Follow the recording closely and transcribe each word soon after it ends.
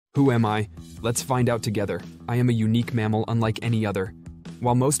Who am I? Let's find out together. I am a unique mammal unlike any other.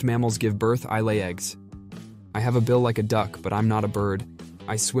 While most mammals give birth, I lay eggs. I have a bill like a duck, but I'm not a bird.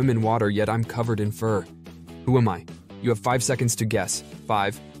 I swim in water, yet I'm covered in fur. Who am I? You have 5 seconds to guess.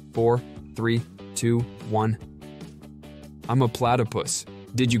 5, 4, 3, 2, 1. I'm a platypus.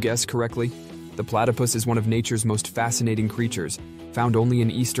 Did you guess correctly? The platypus is one of nature's most fascinating creatures, found only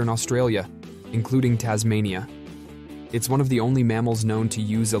in eastern Australia, including Tasmania. It's one of the only mammals known to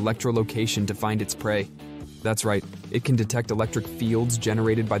use electrolocation to find its prey. That's right, it can detect electric fields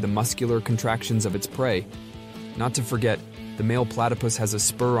generated by the muscular contractions of its prey. Not to forget, the male platypus has a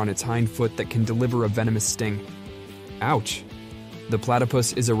spur on its hind foot that can deliver a venomous sting. Ouch! The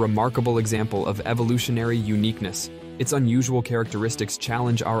platypus is a remarkable example of evolutionary uniqueness. Its unusual characteristics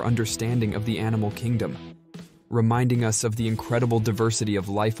challenge our understanding of the animal kingdom, reminding us of the incredible diversity of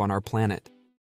life on our planet.